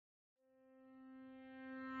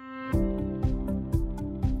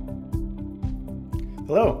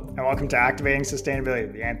Hello, and welcome to Activating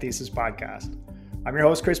Sustainability, the Anthesis podcast. I'm your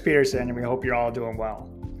host, Chris Peterson, and we hope you're all doing well.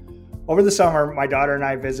 Over the summer, my daughter and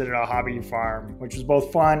I visited a hobby farm, which was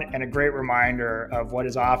both fun and a great reminder of what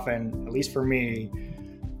is often, at least for me,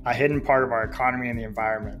 a hidden part of our economy and the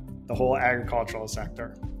environment, the whole agricultural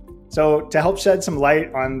sector. So to help shed some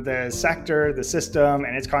light on the sector, the system,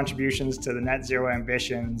 and its contributions to the net zero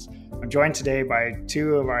ambitions, I'm joined today by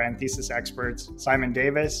two of our Anthesis experts, Simon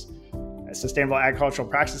Davis, a Sustainable Agricultural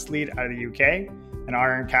Practice Lead out of the UK, and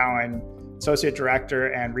Honor Cowen, Associate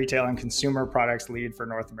Director and Retail and Consumer Products Lead for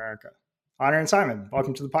North America. Honor and Simon,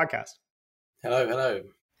 welcome to the podcast. Hello.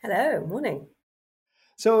 Hello, morning.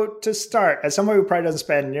 So to start, as someone who probably doesn't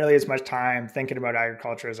spend nearly as much time thinking about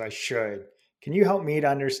agriculture as I should, can you help me to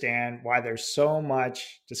understand why there's so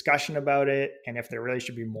much discussion about it and if there really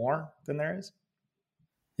should be more than there is?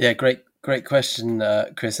 Yeah, great question,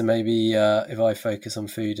 Chris. And maybe if I focus on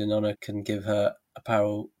food and Honor can give her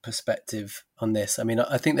apparel perspective on this. I mean,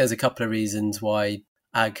 I think there's a couple of reasons why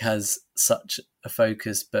ag has such a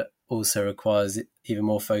focus, but also requires even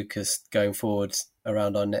more focus going forward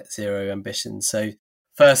around our net zero ambitions. So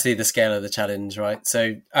firstly, the scale of the challenge, right?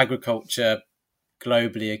 So agriculture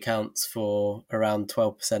globally accounts for around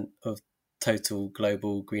 12% of total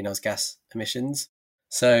global greenhouse gas emissions.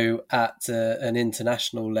 So at an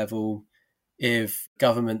international level, if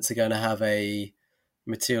governments are going to have a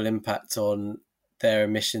material impact on their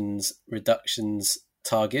emissions reductions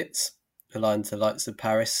targets aligned to the likes of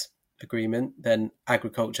Paris Agreement, then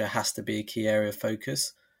agriculture has to be a key area of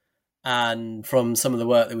focus. And from some of the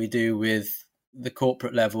work that we do with the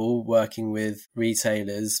corporate level, working with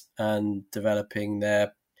retailers and developing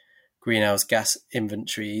their greenhouse gas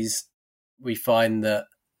inventories, we find that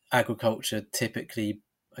agriculture typically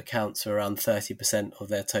accounts for around 30% of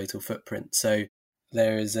their total footprint. So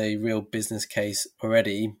there is a real business case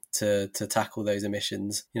already to tackle those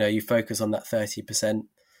emissions. You know, you focus on that 30%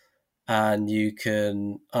 and you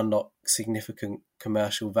can unlock significant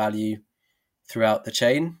commercial value throughout the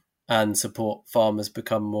chain and support farmers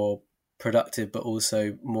become more productive, but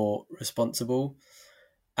also more responsible.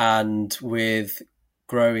 And with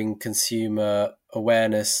growing consumer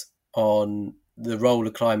awareness on the role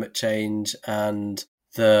of climate change and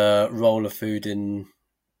the role of food in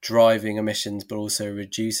driving emissions, but also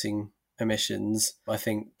reducing emissions, I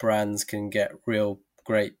think brands can get real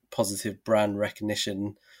great positive brand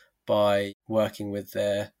recognition by working with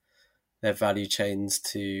their value chains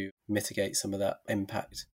to mitigate some of that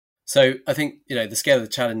impact. So I think, the scale of the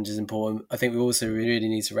challenge is important. I think we also really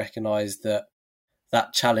need to recognise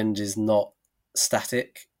that challenge is not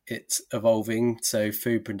static, it's evolving. So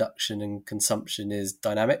food production and consumption is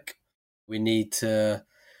dynamic. We need to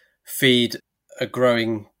feed a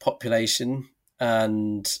growing population,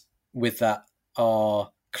 and with that,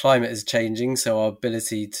 our climate is changing. So our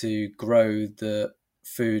ability to grow the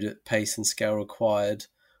food at pace and scale required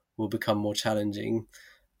will become more challenging.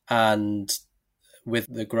 And with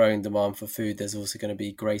the growing demand for food, there's also going to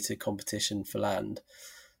be greater competition for land.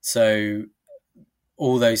 So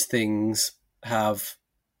all those things have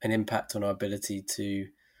an impact on our ability to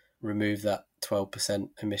remove that 12%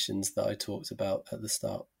 emissions that I talked about at the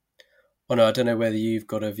start. Oh no, I don't know whether you've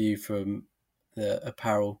got a view from the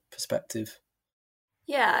apparel perspective.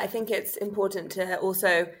 Yeah, I think it's important to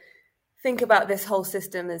also think about this whole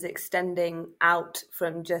system as extending out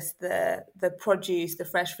from just the produce, the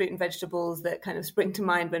fresh fruit and vegetables that kind of spring to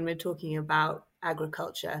mind when we're talking about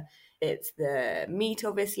agriculture. It's the meat,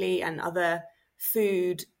 obviously, and other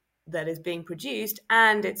food that is being produced,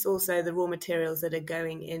 and it's also the raw materials that are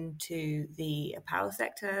going into the apparel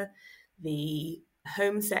sector, the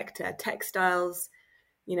home sector, textiles.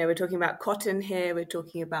 We're talking about cotton here, we're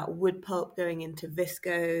talking about wood pulp going into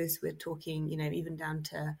viscose, we're talking, even down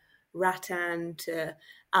to rattan, to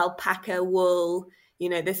alpaca wool.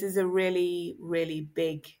 This is a really, really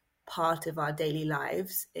big part of our daily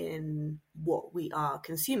lives in what we are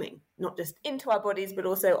consuming, not just into our bodies, but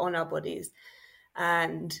also on our bodies.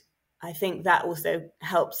 And I think that also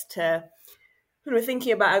helps to, when we're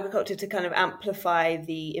thinking about agriculture, to kind of amplify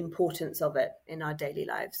the importance of it in our daily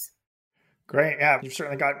lives. Great. Yeah, you've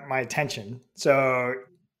certainly got my attention. So,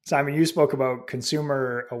 Simon, you spoke about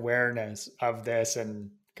consumer awareness of this, and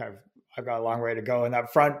kind of I've got a long way to go in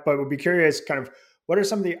that front, but would be curious kind of what are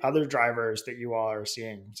some of the other drivers that you all are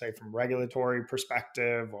seeing, say from regulatory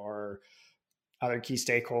perspective or other key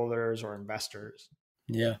stakeholders or investors?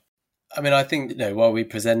 Yeah. I mean, I think, while we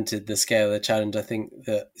presented the scale of the challenge, I think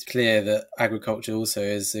that it's clear that agriculture also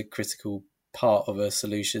is a critical part of a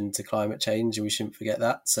solution to climate change, and we shouldn't forget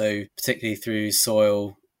that. So particularly through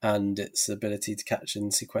soil and its ability to catch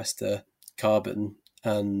and sequester carbon.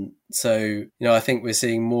 And so, I think we're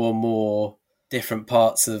seeing more and more different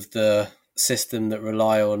parts of the system that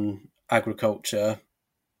rely on agriculture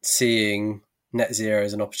seeing net zero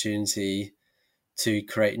as an opportunity to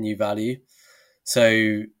create new value.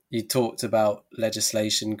 So you talked about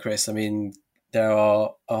legislation, Chris. I mean, there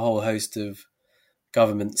are a whole host of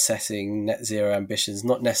governments setting net zero ambitions,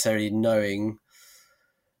 not necessarily knowing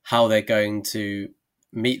how they're going to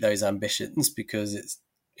meet those ambitions because it's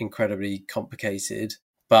incredibly complicated,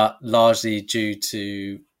 but largely due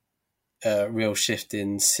to a real shift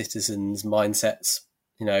in citizens' mindsets,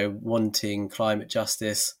 wanting climate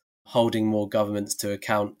justice, holding more governments to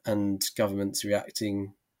account, and governments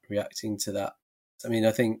reacting to that. I mean,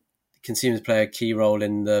 I think consumers play a key role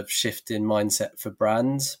in the shift in mindset for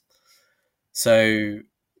brands. So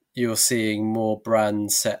you're seeing more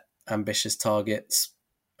brands set ambitious targets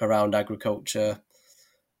around agriculture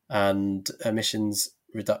and emissions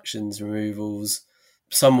reductions, removals,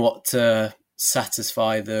 somewhat to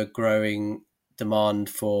satisfy the growing demand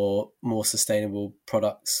for more sustainable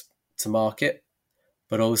products to market,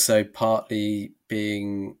 but also partly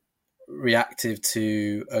being reactive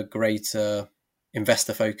to a greater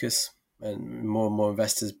investor focus and more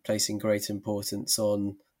investors placing greater importance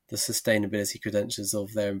on the sustainability credentials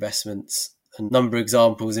of their investments. A number of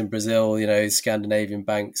examples in Brazil, Scandinavian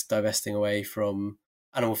banks divesting away from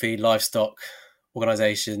animal feed, livestock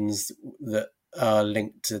organisations that are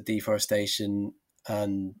linked to deforestation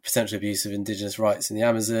and potential abuse of indigenous rights in the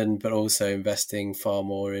Amazon, but also investing far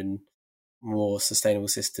more in more sustainable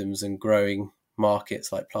systems and growing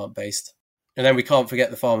markets like plant-based. And then we can't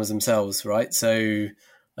forget the farmers themselves, right? So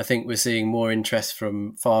I think we're seeing more interest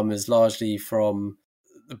from farmers, largely from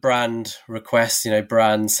the brand requests,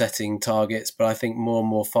 brand setting targets. But I think more and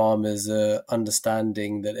more farmers are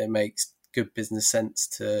understanding that it makes good business sense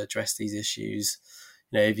to address these issues.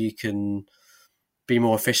 If you can be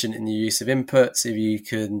more efficient in the use of inputs, if you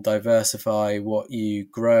can diversify what you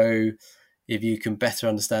grow, if you can better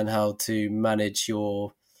understand how to manage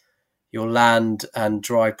your land and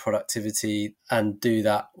drive productivity and do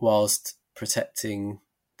that whilst protecting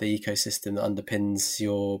the ecosystem that underpins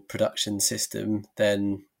your production system,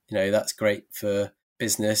 then that's great for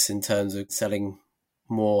business in terms of selling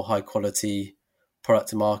more high quality product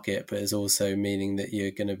to market, but it's also meaning that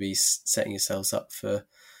you're going to be setting yourselves up for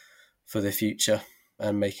the future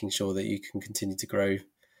and making sure that you can continue to grow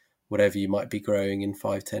whatever you might be growing in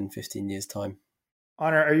 5, 10, 15 years time.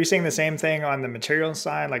 Honor, are you seeing the same thing on the materials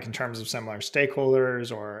side, like in terms of similar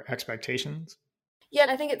stakeholders or expectations? Yeah,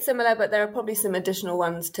 I think it's similar, but there are probably some additional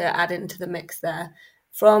ones to add into the mix there.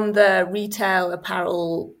 From the retail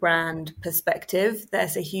apparel brand perspective,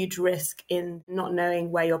 there's a huge risk in not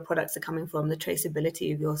knowing where your products are coming from, the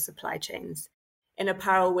traceability of your supply chains. In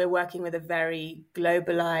apparel, we're working with a very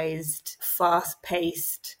globalized,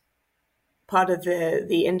 fast-paced part of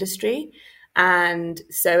the industry. And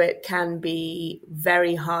so it can be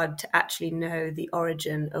very hard to actually know the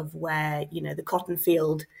origin of where, the cotton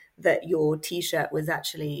field that your T-shirt was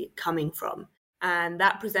actually coming from. And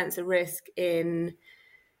that presents a risk in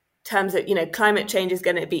terms of, climate change is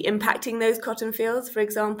going to be impacting those cotton fields, for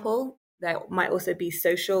example. There might also be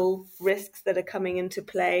social risks that are coming into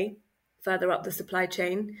play further up the supply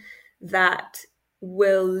chain that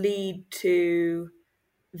will lead to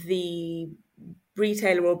the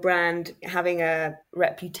retailer or brand having a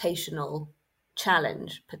reputational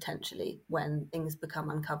challenge potentially when things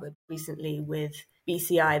become uncovered. Recently with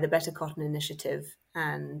BCI, the Better Cotton Initiative,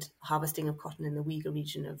 and harvesting of cotton in the Uyghur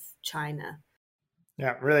region of China.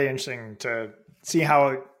 Yeah, really interesting to see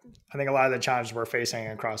how I think a lot of the challenges we're facing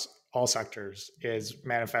across all sectors is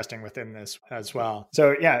manifesting within this as well.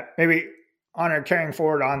 So yeah, maybe Honor, carrying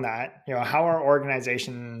forward on that, how are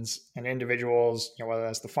organizations and individuals, whether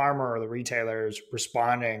that's the farmer or the retailers,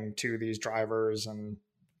 responding to these drivers and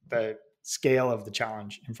the scale of the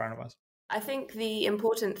challenge in front of us? I think the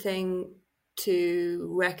important thing to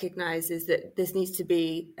recognize is that this needs to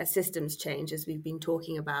be a systems change, as we've been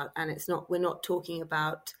talking about. And we're not talking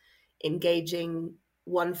about engaging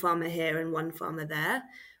one farmer here and one farmer there.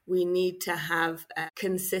 We need to have a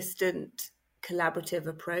consistent collaborative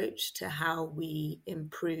approach to how we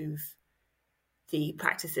improve the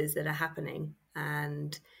practices that are happening.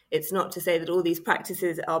 And it's not to say that all these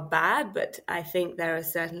practices are bad, but I think there are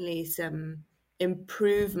certainly some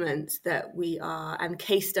improvements that and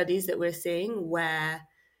case studies that we're seeing where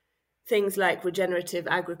things like regenerative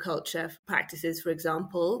agriculture practices, for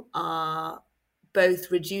example, are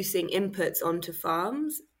both reducing inputs onto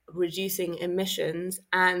farms, reducing emissions,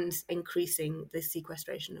 and increasing the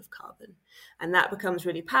sequestration of carbon. And that becomes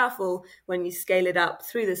really powerful when you scale it up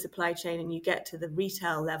through the supply chain and you get to the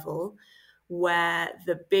retail level, where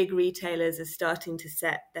the big retailers are starting to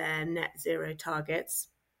set their net zero targets.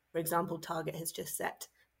 For example, Target has just set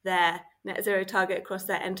their net zero target across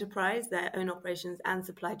their enterprise, their own operations and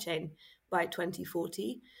supply chain by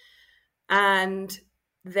 2040. And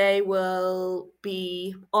they will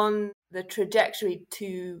be on the trajectory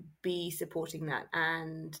to be supporting that.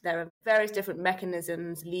 And there are various different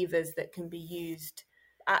mechanisms, levers that can be used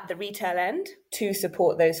at the retail end to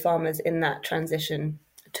support those farmers in that transition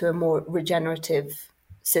to a more regenerative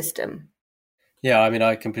system. Yeah, I mean,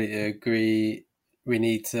 I completely agree. We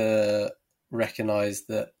need to recognise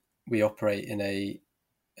that we operate in a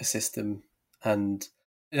system, and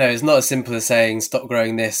it's not as simple as saying stop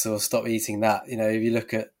growing this or stop eating that. If you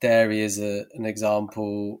look at dairy as an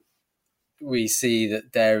example, we see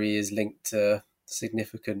that dairy is linked to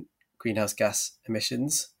significant greenhouse gas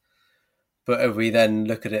emissions. But if we then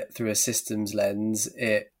look at it through a systems lens,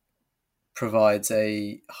 it provides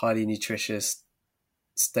a highly nutritious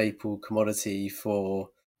staple commodity for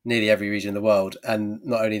nearly every region of the world. And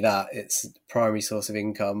not only that, it's a primary source of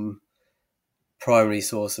income, primary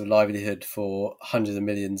source of livelihood for hundreds of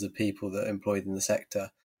millions of people that are employed in the sector.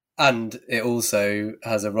 And it also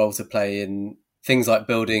has a role to play in things like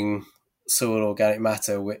building soil organic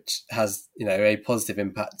matter, which has, a positive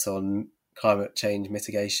impact on climate change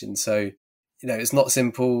mitigation. So, it's not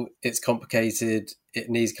simple, it's complicated,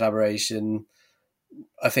 it needs collaboration.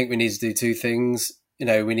 I think we need to do two things.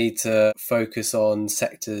 We need to focus on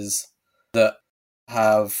sectors that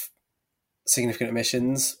have significant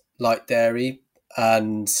emissions, like dairy,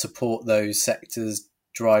 and support those sectors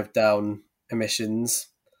drive down emissions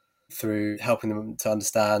through helping them to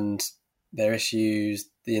understand their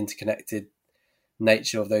issues, the interconnected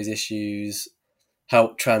nature of those issues,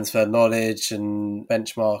 help transfer knowledge and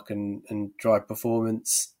benchmark and drive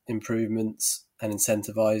performance improvements and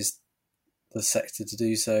incentivize the sector to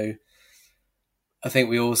do so. I think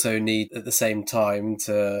we also need at the same time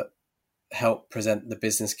to help present the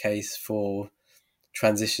business case for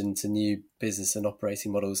transition to new business and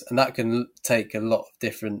operating models. And that can take a lot of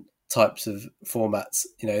different types of formats.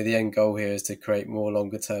 The end goal here is to create more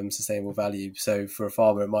longer term sustainable value. So for a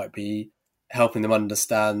farmer, it might be helping them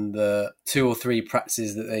understand the 2 or 3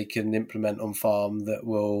 practices that they can implement on farm that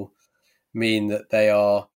will mean that they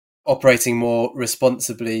are operating more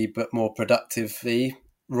responsibly but more productively,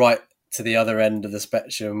 right to the other end of the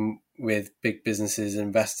spectrum with big businesses,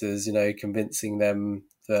 investors, convincing them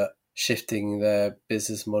that shifting their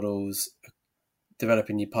business models,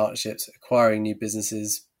 developing new partnerships, acquiring new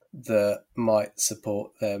businesses that might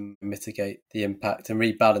support them mitigate the impact and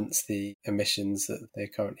rebalance the emissions that they're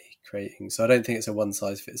currently creating. So I don't think it's a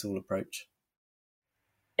one-size-fits-all approach.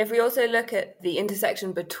 If we also look at the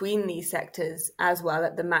intersection between these sectors as well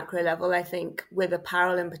at the macro level, I think with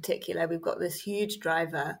apparel in particular, we've got this huge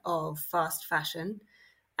driver of fast fashion.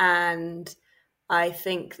 And I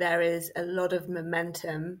think there is a lot of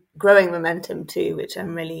momentum, growing momentum too, which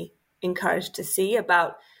I'm really encouraged to see,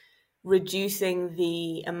 about reducing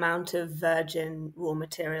the amount of virgin raw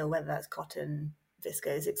material, whether that's cotton,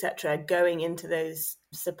 viscose, etc., going into those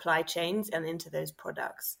supply chains and into those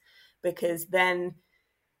products, because then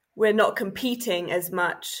we're not competing as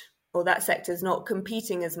much, or that sector is not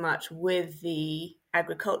competing as much with the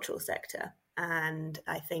agricultural sector. And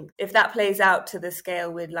I think if that plays out to the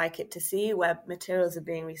scale we'd like it to see, where materials are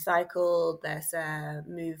being recycled, there's a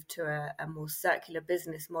move to a more circular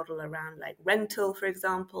business model around like rental, for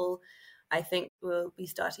example, I think we'll be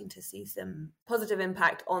starting to see some positive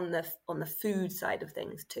impact on the food side of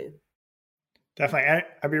things too. Definitely.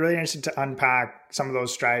 I'd be really interested to unpack some of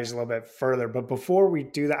those strategies a little bit further. But before we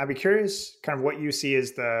do that, I'd be curious kind of what you see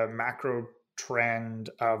as the macro trend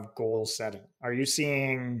of goal setting. Are you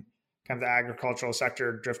seeing kind of the agricultural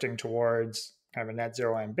sector drifting towards kind of a net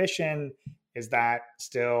zero ambition? Is that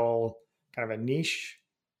still kind of a niche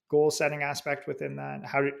goal setting aspect within that?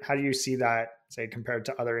 How do you see that, say, compared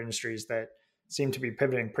to other industries that seem to be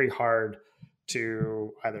pivoting pretty hard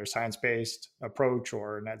to either science-based approach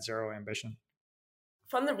or net zero ambition?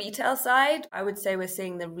 From the retail side, I would say we're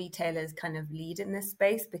seeing the retailers kind of lead in this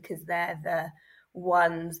space because they're the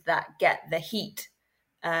ones that get the heat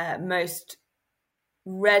most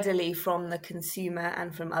readily from the consumer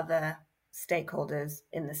and from other stakeholders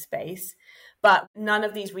in the space. But none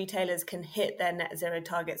of these retailers can hit their net zero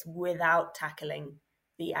targets without tackling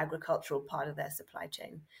the agricultural part of their supply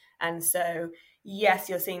chain. And so, yes,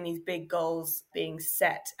 you're seeing these big goals being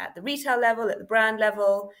set at the retail level, at the brand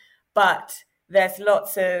level, but there's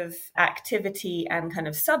lots of activity and kind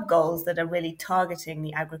of sub-goals that are really targeting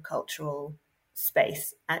the agricultural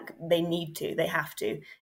space. And they have to.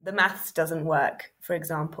 the maths doesn't work, for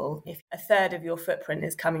example, if a third of your footprint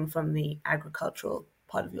is coming from the agricultural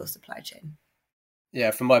part of your supply chain.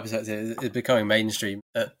 Yeah, from my perspective, it's becoming mainstream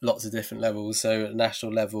at lots of different levels. So at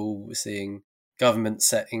national level, we're seeing governments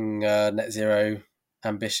setting net zero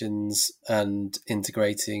ambitions and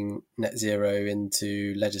integrating net zero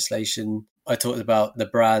into legislation. I talked about the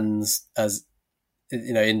brands as,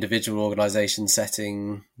 you know, individual organizations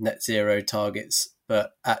setting net zero targets,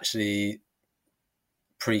 but actually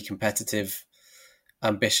pre-competitive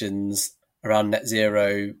ambitions around net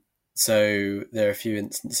zero. So there are a few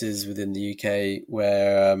instances within the UK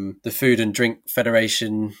where the Food and Drink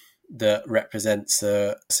Federation, that represents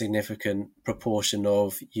a significant proportion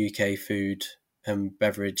of UK food and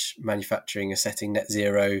beverage manufacturing, are setting net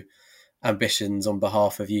zero ambitions on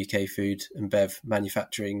behalf of UK food and bev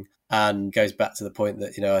manufacturing, and goes back to the point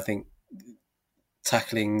that, you know, I think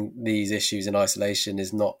tackling these issues in isolation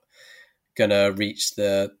is not going to reach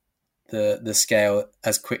the scale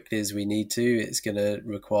as quickly as we need to. It's going to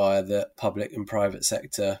require the public and private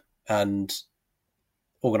sector and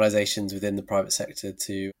organisations within the private sector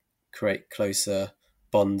to create closer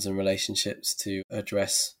bonds and relationships to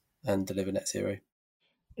address and deliver net zero.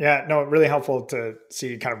 Yeah, no, really helpful to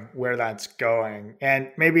see kind of where that's going,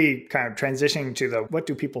 and maybe kind of transitioning to the what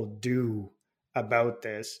do people do about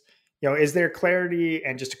this? You know, is there clarity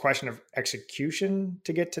and just a question of execution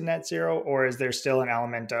to get to net zero, or is there still an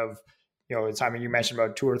element of, you know, Simon, you mentioned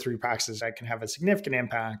about 2 or 3 practices that can have a significant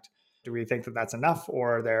impact. Do we think that that's enough,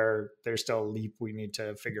 or there's still a leap we need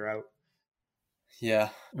to figure out? Yeah,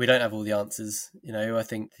 we don't have all the answers. You know, I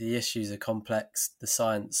think the issues are complex. The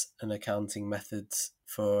science and accounting methods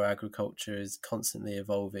for agriculture is constantly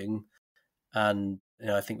evolving. And, you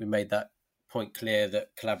know, I think we made that point clear that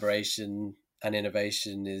collaboration and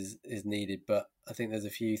innovation is needed. But I think there's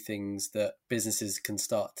a few things that businesses can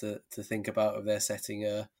start to think about if they're setting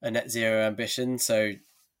a net zero ambition. So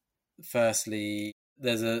firstly,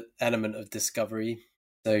 there's an element of discovery.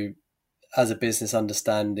 So as a business,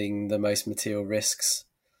 understanding the most material risks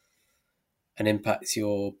and impacts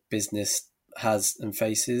your business has and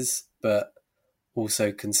faces, but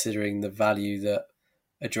also considering the value that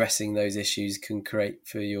addressing those issues can create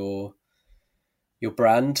for your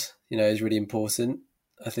brand, you know, is really important.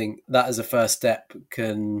 I think that as a first step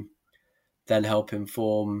can then help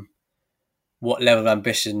inform what level of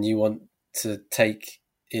ambition you want to take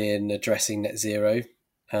in addressing net zero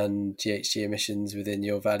and GHG emissions within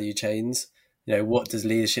your value chains. You know, what does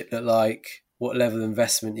leadership look like? What level of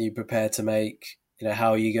investment are you prepared to make? You know,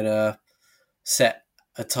 how are you going to set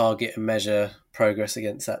a target and measure progress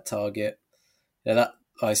against that target? You know, that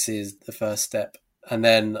I see as the first step. And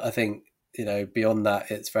then I think, you know, beyond that,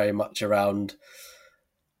 it's very much around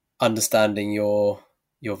understanding your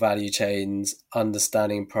value chains,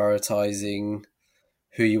 understanding, prioritizing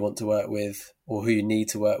who you want to work with or who you need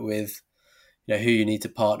to work with, you know, who you need to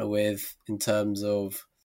partner with in terms of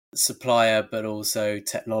supplier, but also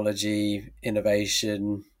technology,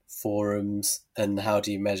 innovation, forums, and how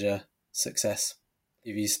do you measure success.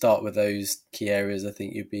 If you start with those key areas, I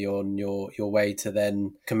think you'd be on your way to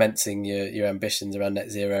then commencing your ambitions around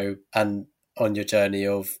net zero and on your journey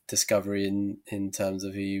of discovery in terms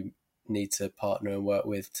of who you need to partner and work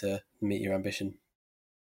with to meet your ambition.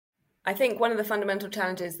 I think one of the fundamental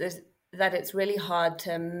challenges is that it's really hard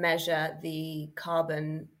to measure the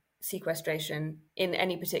carbon sequestration in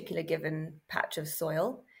any particular given patch of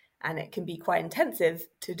soil, and it can be quite intensive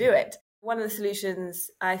to do it. One of the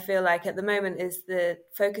solutions I feel like at the moment is the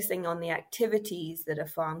focusing on the activities that a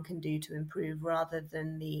farm can do to improve rather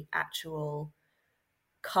than the actual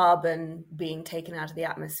carbon being taken out of the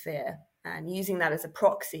atmosphere, and using that as a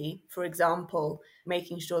proxy. For example,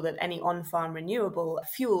 making sure that any on-farm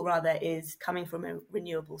fuel is coming from a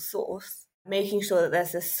renewable source, making sure that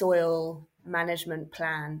there's a soil management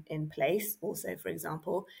plan in place also, for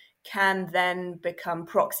example, can then become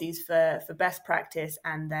proxies for best practice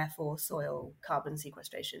and therefore soil carbon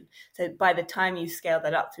sequestration. So by the time you scale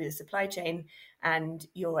that up through the supply chain and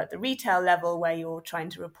you're at the retail level where you're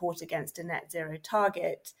trying to report against a net zero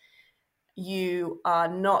target, you are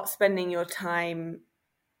not spending your time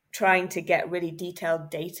trying to get really detailed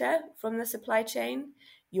data from the supply chain.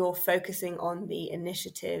 You're focusing on the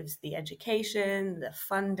initiatives, the education, the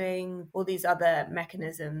funding, all these other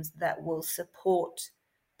mechanisms that will support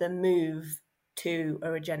the move to a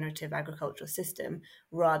regenerative agricultural system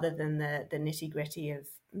rather than the nitty-gritty of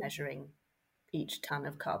measuring each ton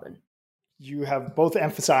of carbon. You have both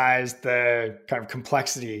emphasized the kind of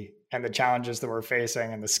complexity and the challenges that we're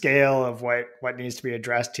facing and the scale of what needs to be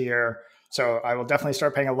addressed here. So I will definitely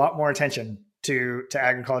start paying a lot more attention to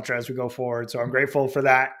agriculture as we go forward. So I'm grateful for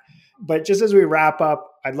that. But just as we wrap up,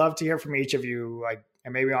 I'd love to hear from each of you,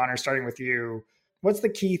 and maybe Honor, starting with you. What's the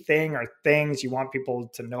key thing or things you want people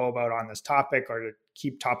to know about on this topic or to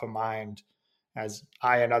keep top of mind as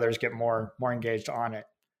I and others get more engaged on it?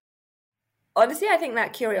 Honestly, I think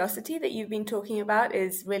that curiosity that you've been talking about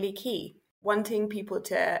is really key. Wanting people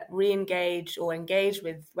to re-engage or engage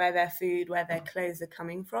with where their food, where their clothes are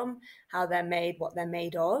coming from, how they're made, what they're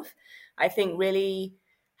made of, I think really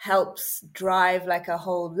helps drive like a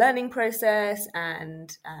whole learning process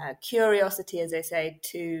and curiosity, as I say,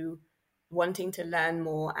 to wanting to learn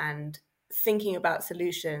more and thinking about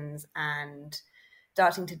solutions and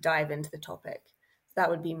starting to dive into the topic. That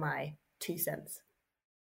would be my 2 cents.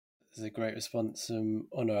 That's a great response from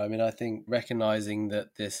Honor. I mean, I think recognizing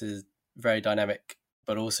that this is very dynamic,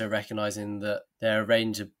 but also recognizing that there are a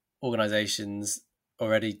range of organizations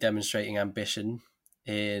already demonstrating ambition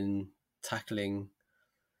in tackling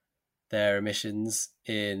their emissions,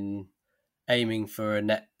 in aiming for a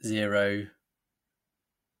net zero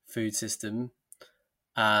food system.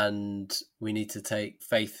 And we need to take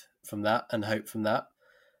faith from that and hope from that.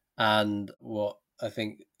 And what I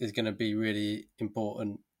think is going to be really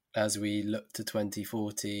important as we look to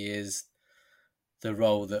 2040 is the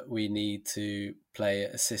role that we need to play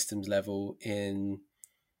at a systems level in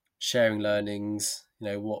sharing learnings,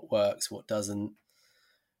 what works, what doesn't,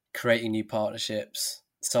 creating new partnerships.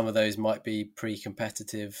 Some of those might be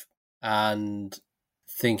pre-competitive, and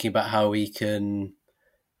thinking about how we can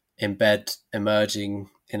embed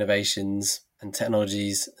emerging innovations and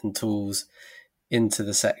technologies and tools into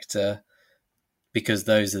the sector, because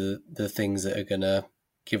those are the things that are going to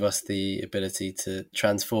give us the ability to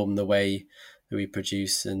transform the way that we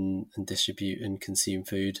produce and distribute and consume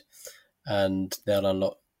food. And they'll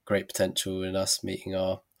unlock great potential in us meeting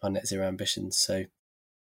our net zero ambitions. So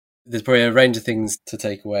there's probably a range of things to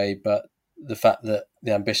take away, but the fact that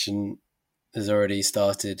the ambition has already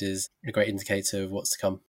started is a great indicator of what's to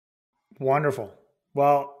come. Wonderful.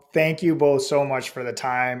 Well, thank you both so much for the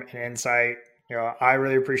time and insight. I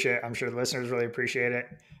really appreciate it. I'm sure the listeners really appreciate it.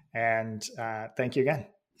 And thank you again.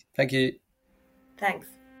 Thank you. Thanks.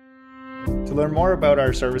 To learn more about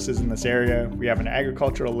our services in this area, we have an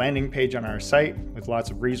agricultural landing page on our site with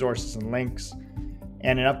lots of resources and links,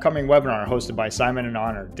 and an upcoming webinar hosted by Simon and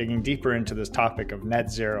Honor, digging deeper into this topic of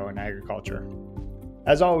net zero in agriculture.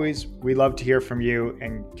 As always, we love to hear from you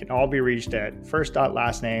and can all be reached at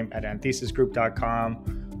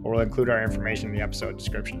first.lastname@anthesisgroup.com, or we'll include our information in the episode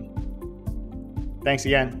description. Thanks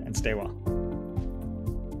again, and stay well.